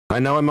I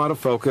know I'm out of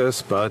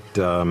focus, but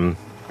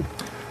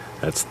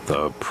that's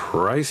the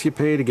price you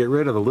pay to get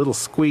rid of a little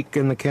squeak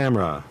in the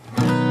camera.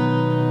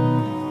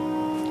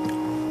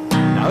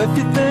 Now if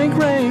you think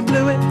Ray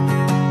blew it,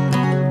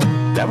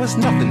 there was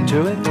nothing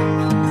to it.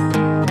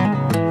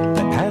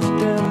 They passed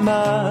him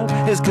up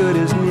as good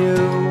as new.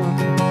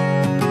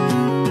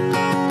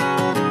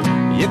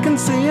 You can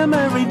see him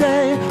every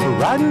day,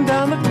 riding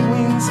down the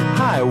Queens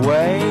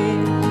Highway,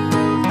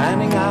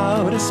 handing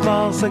out his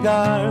small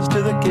cigars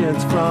to the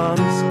kids from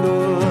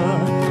school.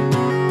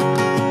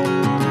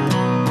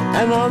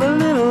 And all the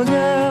little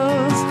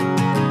girls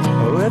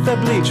with the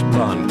bleach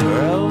blonde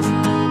curls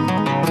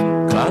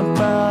clump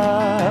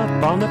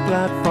up on the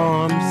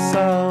platform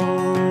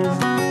soles.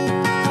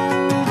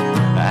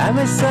 And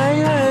they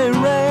say, hey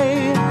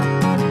Ray,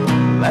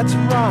 let's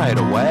ride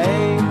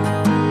away,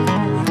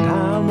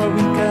 down where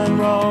we can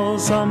roll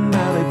some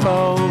alley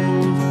bowls.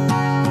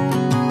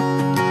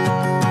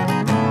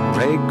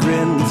 Ray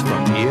grins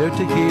from ear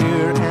to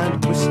ear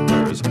and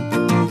whispers,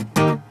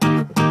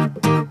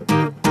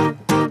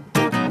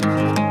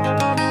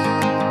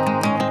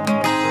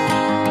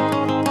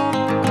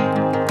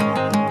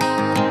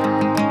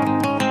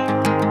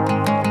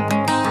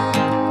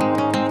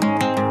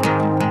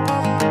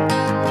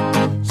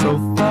 so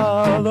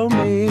follow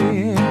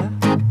me,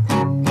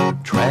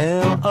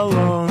 trail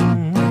along.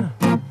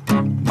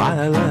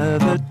 My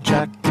leather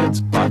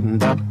jacket's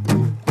buttoned up,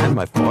 and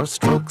my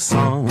four-stroke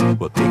song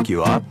will pick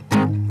you up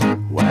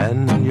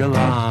when you're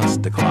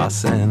lost at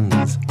cross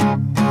ends.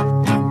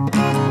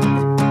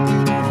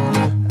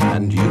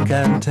 And you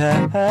can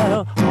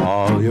tell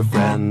all your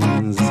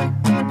friends.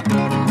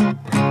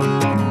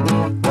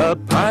 The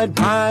Pied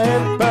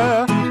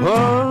Piper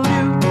will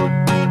you,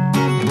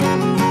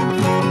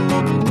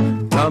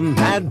 the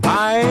Mad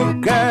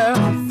Biker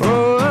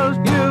for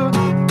you.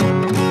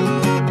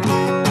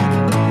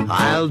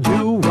 I'll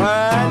do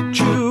what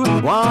you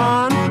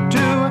want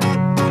to.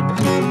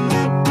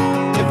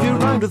 If you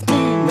ride with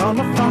me on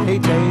a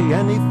Friday,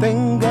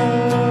 anything goes.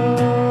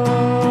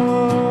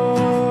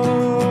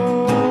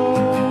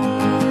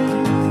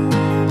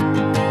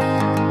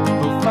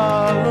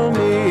 Follow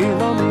me,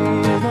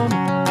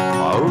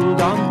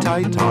 hold on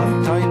tight,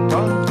 on tight,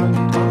 on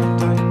tight, on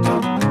tight,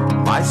 on.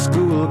 My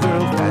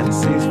schoolgirl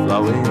fancy's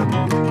flowing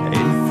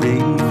in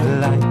free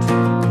flight.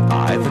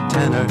 I've a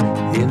tenor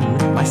in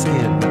my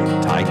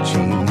skin-tight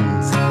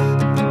jeans.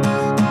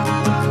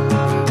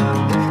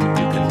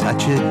 You can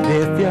touch it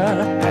if your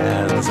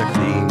hands are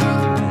clean.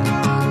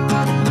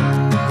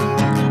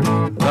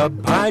 The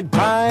Pied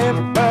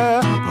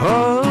Piper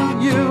pull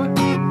you,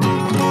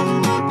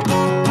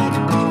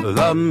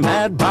 the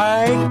Mad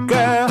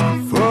Biker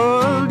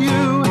fool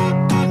you.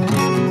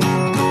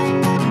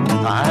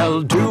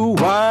 I'll do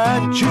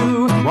what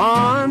you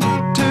want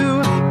to.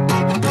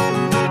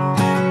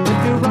 If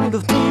you ride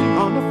with me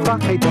on a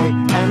Friday,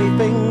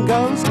 anything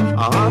goes.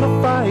 On a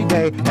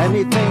Friday,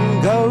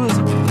 anything goes.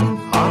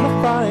 On a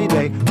Friday.